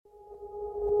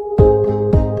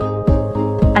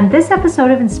On this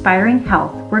episode of Inspiring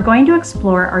Health, we're going to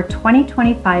explore our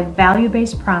 2025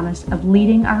 value-based promise of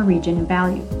leading our region in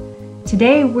value.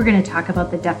 Today, we're going to talk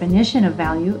about the definition of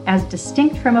value as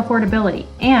distinct from affordability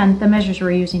and the measures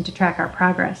we're using to track our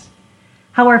progress.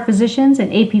 How our physicians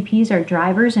and APPs are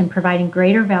drivers in providing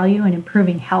greater value and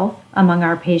improving health among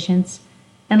our patients.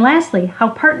 And lastly, how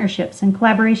partnerships and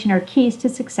collaboration are keys to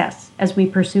success as we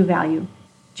pursue value.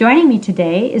 Joining me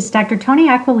today is Dr. Tony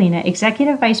Aquilina,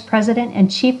 Executive Vice President and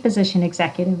Chief Physician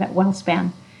Executive at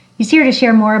WellSpan. He's here to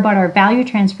share more about our value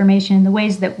transformation and the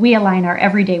ways that we align our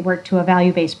everyday work to a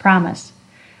value-based promise.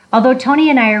 Although Tony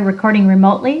and I are recording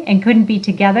remotely and couldn't be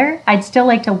together, I'd still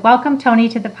like to welcome Tony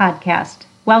to the podcast.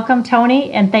 Welcome,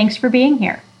 Tony, and thanks for being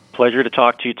here. Pleasure to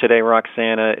talk to you today,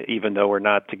 Roxana. Even though we're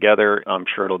not together, I'm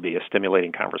sure it'll be a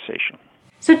stimulating conversation.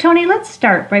 So, Tony, let's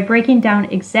start by breaking down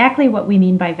exactly what we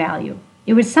mean by value.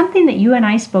 It was something that you and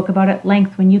I spoke about at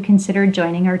length when you considered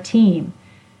joining our team.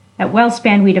 At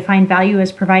WellSpan, we define value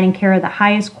as providing care of the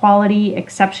highest quality,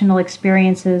 exceptional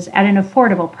experiences at an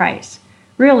affordable price.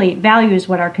 Really, value is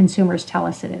what our consumers tell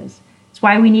us it is. It's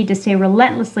why we need to stay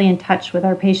relentlessly in touch with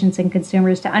our patients and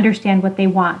consumers to understand what they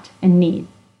want and need.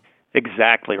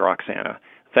 Exactly, Roxana.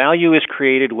 Value is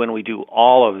created when we do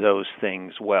all of those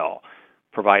things well.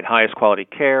 Provide highest quality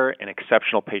care and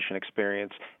exceptional patient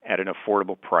experience at an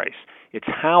affordable price. It's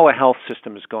how a health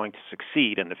system is going to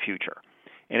succeed in the future,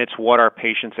 and it's what our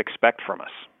patients expect from us.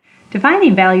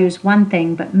 Defining value is one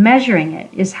thing, but measuring it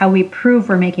is how we prove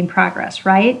we're making progress,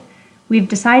 right? We've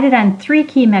decided on 3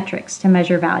 key metrics to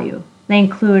measure value. They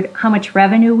include how much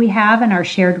revenue we have in our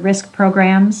shared risk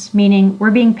programs, meaning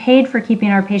we're being paid for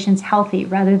keeping our patients healthy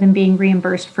rather than being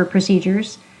reimbursed for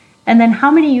procedures, and then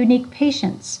how many unique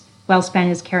patients WellSpan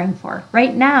is caring for.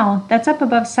 Right now, that's up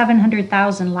above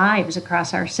 700,000 lives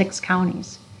across our 6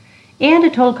 counties. And a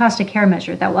total cost of care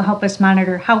measure that will help us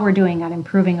monitor how we're doing on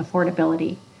improving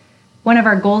affordability. One of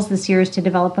our goals this year is to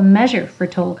develop a measure for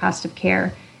total cost of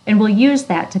care, and we'll use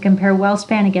that to compare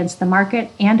WellSpan against the market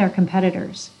and our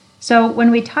competitors. So when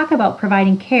we talk about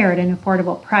providing care at an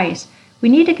affordable price, we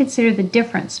need to consider the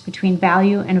difference between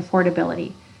value and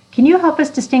affordability. Can you help us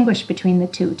distinguish between the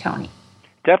two, Tony?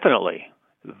 Definitely.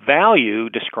 Value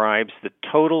describes the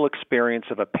total experience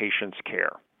of a patient's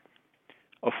care.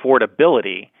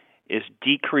 Affordability is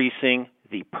decreasing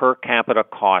the per capita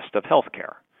cost of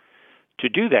healthcare. To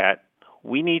do that,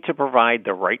 we need to provide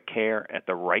the right care at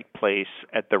the right place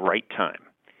at the right time.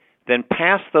 Then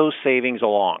pass those savings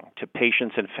along to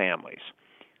patients and families.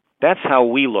 That's how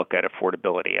we look at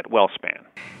affordability at WellSpan.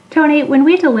 Tony, when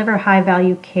we deliver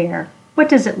high-value care, what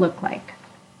does it look like?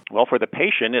 Well, for the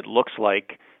patient, it looks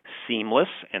like seamless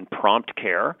and prompt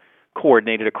care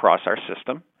coordinated across our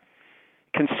system,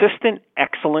 consistent,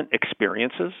 excellent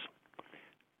experiences,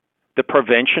 the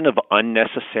prevention of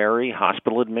unnecessary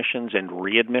hospital admissions and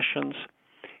readmissions,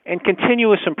 and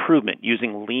continuous improvement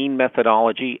using lean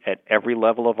methodology at every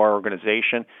level of our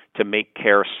organization to make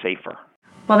care safer.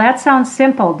 Well, that sounds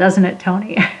simple, doesn't it,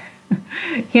 Tony?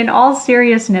 In all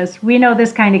seriousness, we know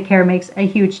this kind of care makes a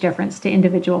huge difference to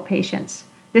individual patients.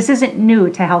 This isn't new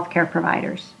to healthcare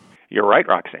providers. You're right,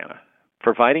 Roxana.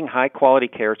 Providing high-quality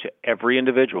care to every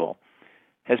individual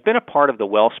has been a part of the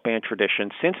WellSpan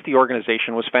tradition since the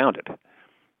organization was founded.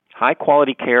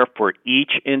 High-quality care for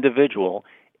each individual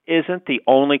isn't the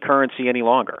only currency any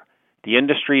longer. The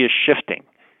industry is shifting.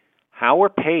 How we're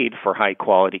paid for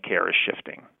high-quality care is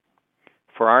shifting.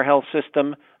 For our health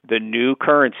system, the new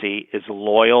currency is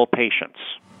loyal patients.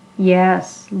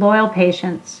 Yes, loyal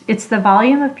patients. It's the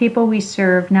volume of people we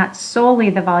serve, not solely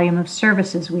the volume of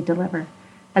services we deliver.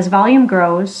 As volume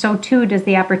grows, so too does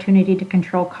the opportunity to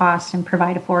control costs and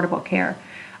provide affordable care.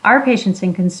 Our patients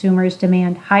and consumers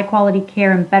demand high-quality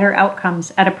care and better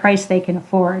outcomes at a price they can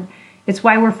afford. It's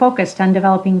why we're focused on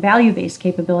developing value-based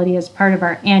capability as part of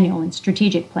our annual and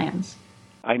strategic plans.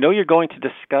 I know you're going to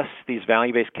discuss these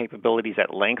value-based capabilities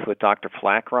at length with Dr.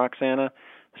 Flack, Roxana,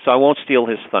 so I won't steal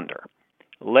his thunder.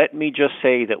 Let me just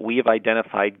say that we have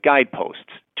identified guideposts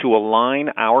to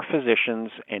align our physicians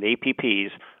and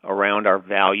APPs around our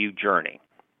value journey.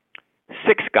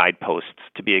 6 guideposts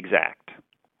to be exact.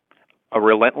 A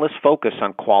relentless focus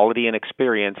on quality and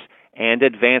experience and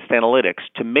advanced analytics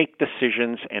to make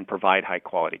decisions and provide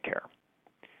high-quality care.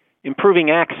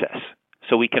 Improving access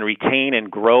so we can retain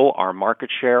and grow our market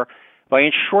share by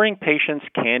ensuring patients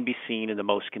can be seen in the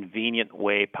most convenient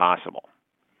way possible.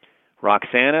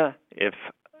 Roxana, if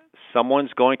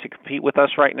someone's going to compete with us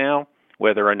right now,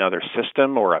 whether another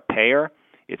system or a payer,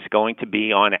 it's going to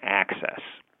be on access.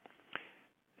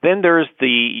 Then there's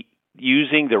the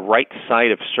using the right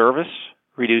site of service,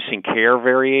 reducing care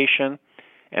variation,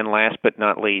 and last but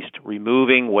not least,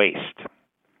 removing waste.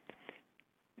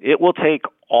 It will take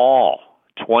all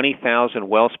 20,000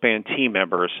 WellSpan team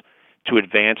members to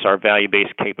advance our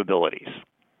value-based capabilities,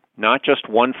 not just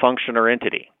one function or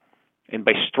entity. And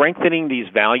by strengthening these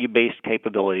value-based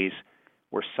capabilities,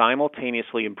 we're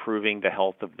simultaneously improving the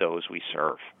health of those we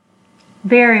serve.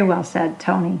 Very well said,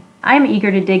 Tony. I'm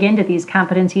eager to dig into these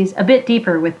competencies a bit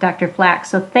deeper with Dr. Flack,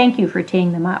 so thank you for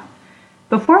teeing them up.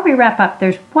 Before we wrap up,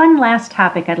 there's one last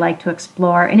topic I'd like to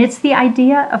explore, and it's the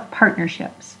idea of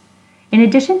partnerships. In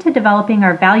addition to developing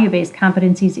our value-based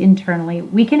competencies internally,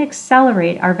 we can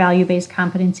accelerate our value-based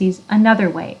competencies another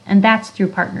way, and that's through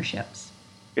partnerships.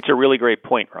 It's a really great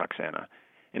point, Roxana.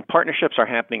 And partnerships are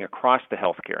happening across the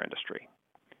healthcare industry.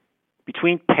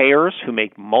 Between payers who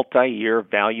make multi-year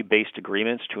value-based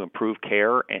agreements to improve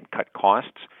care and cut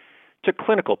costs, to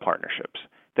clinical partnerships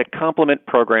that complement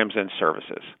programs and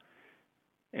services.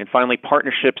 And finally,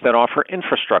 partnerships that offer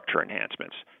infrastructure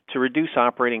enhancements to reduce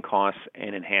operating costs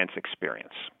and enhance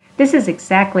experience. This is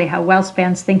exactly how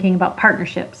WellSpan's thinking about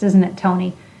partnerships, isn't it,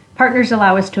 Tony? Partners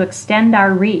allow us to extend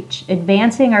our reach,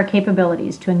 advancing our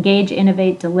capabilities to engage,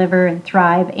 innovate, deliver, and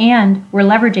thrive, and we're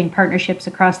leveraging partnerships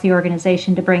across the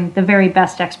organization to bring the very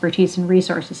best expertise and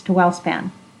resources to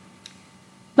WellSpan.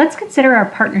 Let's consider our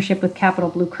partnership with Capital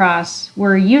Blue Cross.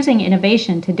 We're using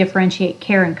innovation to differentiate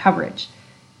care and coverage.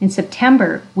 In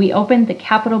September, we opened the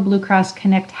Capital Blue Cross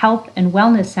Connect Health and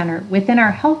Wellness Center within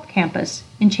our health campus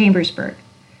in Chambersburg.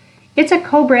 It's a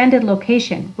co-branded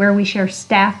location where we share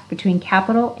staff between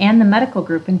Capital and the medical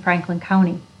group in Franklin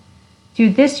County. Through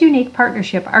this unique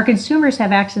partnership, our consumers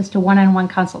have access to one-on-one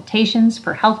consultations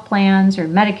for health plans or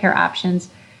Medicare options.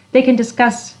 They can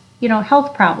discuss,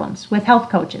 health problems with health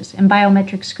coaches, and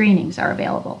biometric screenings are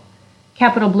available.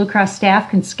 Capital Blue Cross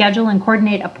staff can schedule and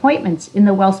coordinate appointments in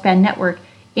the WellSpan network,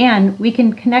 and we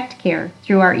can connect care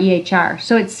through our EHR,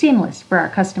 so it's seamless for our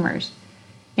customers.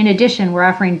 In addition, we're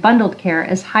offering bundled care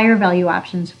as higher value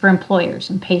options for employers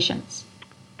and patients.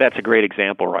 That's a great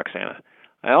example, Roxana.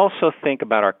 I also think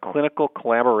about our clinical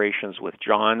collaborations with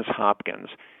Johns Hopkins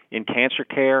in cancer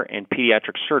care and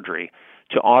pediatric surgery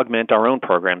to augment our own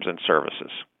programs and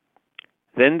services.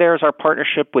 Then there's our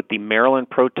partnership with the Maryland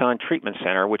Proton Treatment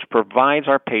Center, which provides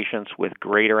our patients with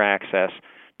greater access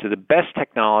to the best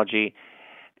technology.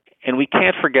 And we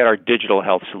can't forget our digital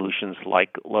health solutions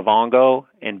like Livongo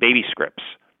and BabyScripts.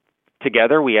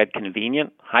 Together, we add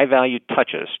convenient, high-value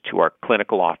touches to our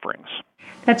clinical offerings.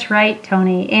 That's right,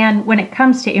 Tony. And when it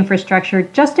comes to infrastructure,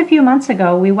 just a few months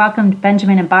ago, we welcomed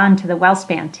Benjamin and Bond to the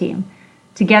WellSpan team.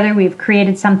 Together, we've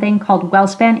created something called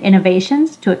WellSpan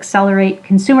Innovations to accelerate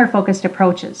consumer-focused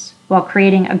approaches while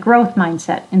creating a growth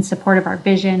mindset in support of our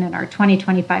vision and our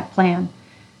 2025 plan.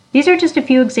 These are just a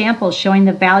few examples showing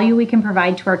the value we can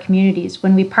provide to our communities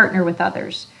when we partner with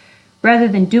others. Rather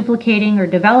than duplicating or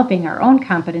developing our own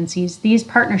competencies, these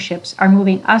partnerships are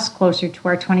moving us closer to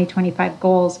our 2025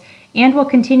 goals, and will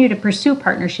continue to pursue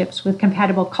partnerships with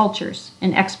compatible cultures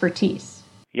and expertise.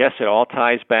 Yes, it all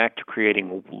ties back to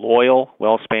creating loyal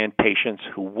WellSpan patients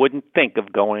who wouldn't think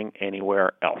of going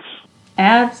anywhere else.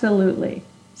 Absolutely.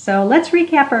 So let's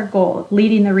recap our goal of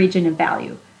leading the region in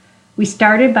value. We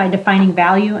started by defining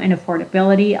value and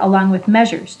affordability along with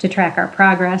measures to track our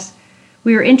progress.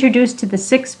 We were introduced to the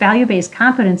 6 value-based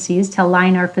competencies to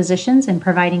align our physicians in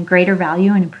providing greater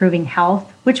value and improving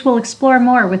health, which we'll explore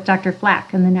more with Dr.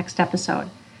 Flack in the next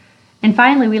episode. And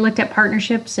finally, we looked at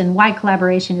partnerships and why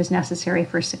collaboration is necessary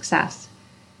for success.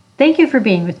 Thank you for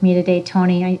being with me today,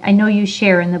 Tony. I know you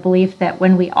share in the belief that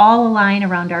when we all align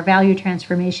around our value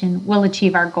transformation, we'll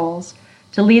achieve our goals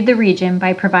to lead the region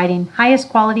by providing highest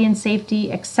quality and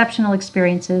safety, exceptional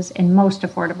experiences, and most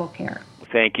affordable care.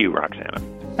 Thank you, Roxana.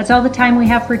 That's all the time we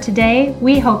have for today.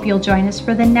 We hope you'll join us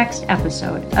for the next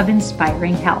episode of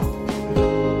Inspiring Health.